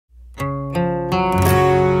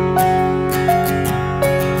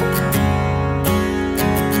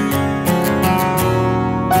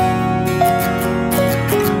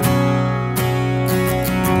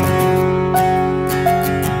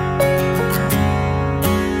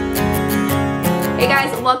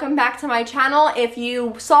welcome back to my channel. If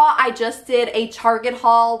you saw, I just did a Target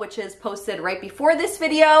haul, which is posted right before this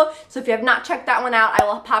video. So if you have not checked that one out, I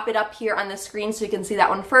will pop it up here on the screen so you can see that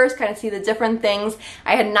one first, kind of see the different things.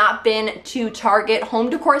 I had not been to Target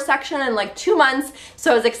home decor section in like 2 months,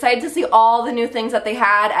 so I was excited to see all the new things that they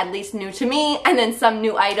had, at least new to me, and then some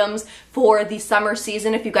new items for the summer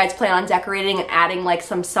season if you guys plan on decorating and adding like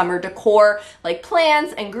some summer decor, like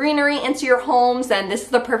plants and greenery into your homes, then this is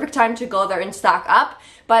the perfect time to go there and stock up.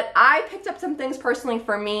 But I picked up some things personally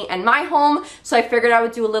for me and my home, so I figured I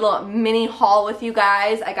would do a little mini haul with you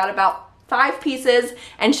guys. I got about 5 pieces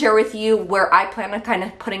and share with you where I plan on kind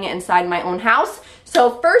of putting it inside my own house.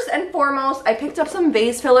 So first and foremost, I picked up some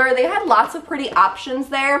vase filler. They had lots of pretty options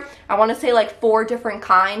there. I want to say like 4 different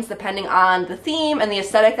kinds depending on the theme and the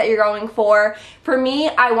aesthetic that you're going for. For me,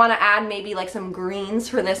 I want to add maybe like some greens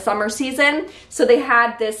for this summer season. So they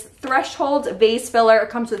had this threshold vase filler. It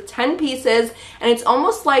comes with 10 pieces and it's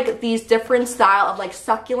almost like these different style of like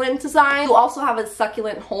succulent design. You also have a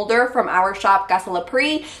succulent holder from our shop,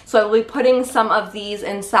 Gassalapri. So I will be putting some of these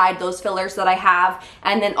inside those fillers that I have,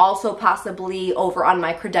 and then also possibly over on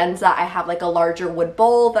my credenza, I have like a larger wood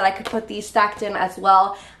bowl that I could put these stacked in as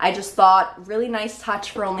well. I just thought really nice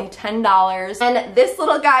touch for only $10. And this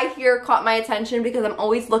little guy here caught my attention because I'm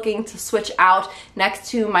always looking to switch out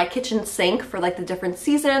next to my kitchen sink for like the different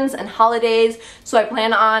seasons and holidays. So I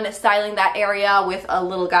plan on styling that area with a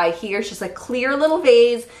little guy here. It's just a clear little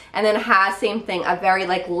vase, and then it has, same thing, a very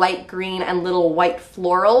like light green and little white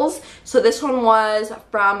florals. So this one was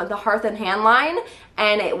from the Hearth and Hand line,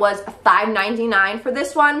 and it was $5.99 for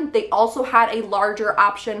this one. They also had a larger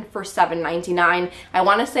option for $7.99. I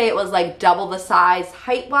want to say it was like double the size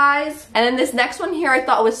height-wise. And then this next one here I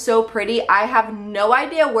thought was so pretty. I have no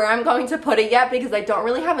idea where I'm going to put it yet because I don't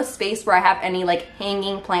really have a space where I have any like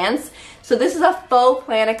hanging plants. So this is a faux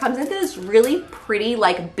plant. It comes into this really pretty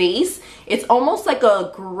like base. It's almost like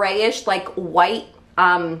a grayish like white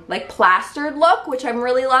like plastered look, which I'm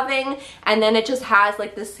really loving. And then it just has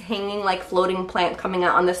like this hanging like floating plant coming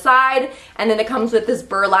out on the side, and then it comes with this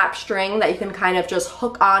burlap string that you can kind of just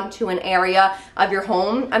hook onto an area of your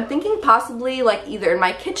home. I'm thinking possibly like either in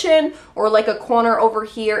my kitchen or like a corner over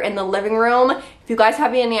here in the living room. If you guys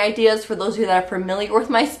have any ideas, for those of you that are familiar with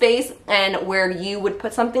my space and where you would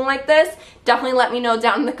put something like this, definitely let me know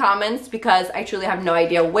down in the comments, because I truly have no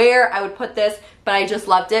idea where I would put this, but I just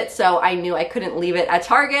loved it, so I knew I couldn't leave it at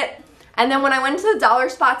Target. And then when I went to the dollar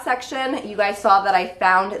spot section, you guys saw that I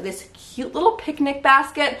found this cute little picnic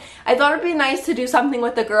basket. I thought it'd be nice to do something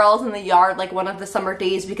with the girls in the yard, like one of the summer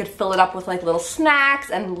days. We could fill it up with like little snacks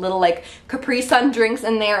and little like Capri Sun drinks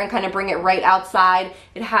in there and kind of bring it right outside.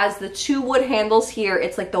 It has the 2 wood handles here.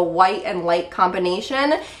 It's like the white and light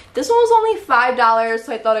combination. This one was only $5,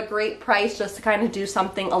 so I thought a great price just to kind of do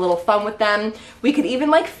something a little fun with them. We could even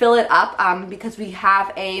like fill it up because we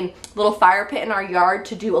have a little fire pit in our yard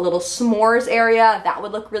to do a little s'mores area. That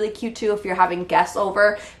would look really cute too if you're having guests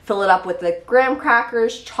over. Fill it up with the graham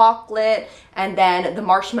crackers, chocolate, and then the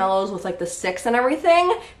marshmallows with like the sticks and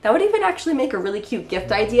everything. That would even actually make a really cute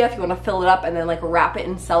gift idea if you want to fill it up and then like wrap it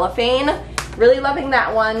in cellophane. Really loving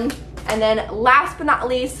that one. And then last but not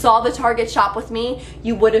least, saw the Target shop with me,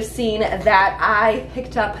 you would have seen that I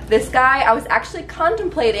picked up this guy. I was actually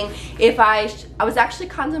contemplating if I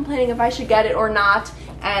should get it or not,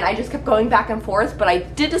 and I just kept going back and forth, but I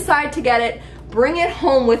did decide to get it, bring it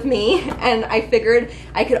home with me, and I figured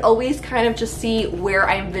I could always kind of just see where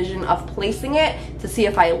I envision of placing it to see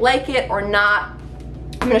if I like it or not.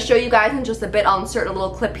 I'm going to show you guys in just a bit. I'll insert a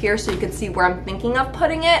little clip here so you can see where I'm thinking of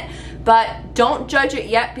putting it, but don't judge it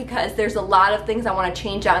yet because there's a lot of things I want to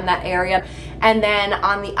change out in that area. And then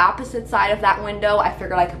on the opposite side of that window, I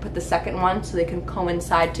figured I could put the second one so they can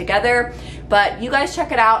coincide together. But you guys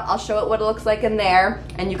check it out. I'll show it what it looks like in there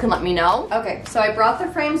and you can let me know. Okay, so I brought the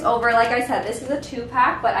frames over. Like I said, this is a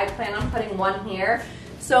 2-pack, but I plan on putting one here.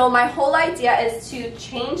 So my whole idea is to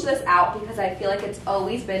change this out because I feel like it's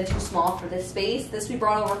always been too small for this space. This we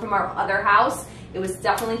brought over from our other house. It was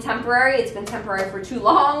definitely temporary. It's been temporary for too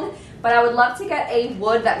long, but I would love to get a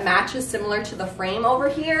wood that matches similar to the frame over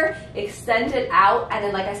here, extend it out, and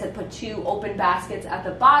then like I said, put 2 open baskets at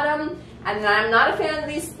the bottom. And then I'm not a fan of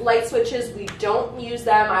these light switches. We don't use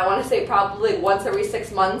them. I want to say probably once every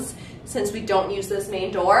 6 months since we don't use this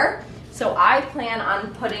main door. So I plan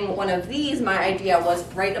on putting one of these. My idea was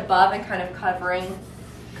right above and kind of covering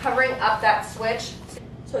up that switch.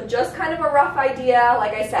 So just kind of a rough idea.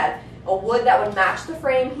 Like I said, a wood that would match the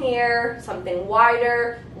frame here, something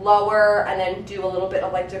wider, lower, and then do a little bit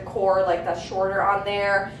of like decor like that's shorter on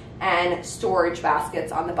there, and storage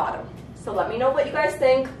baskets on the bottom. So let me know what you guys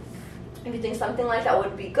think. if you think something like that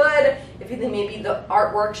would be good, if you think maybe the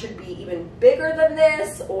artwork should be even bigger than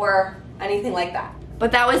this, or anything like that.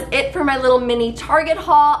 But that was it for my little mini Target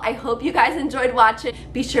haul. I hope you guys enjoyed watching.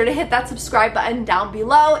 Be sure to hit that subscribe button down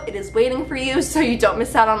below. It is waiting for you so you don't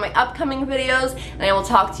miss out on my upcoming videos, and I will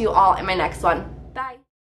talk to you all in my next one.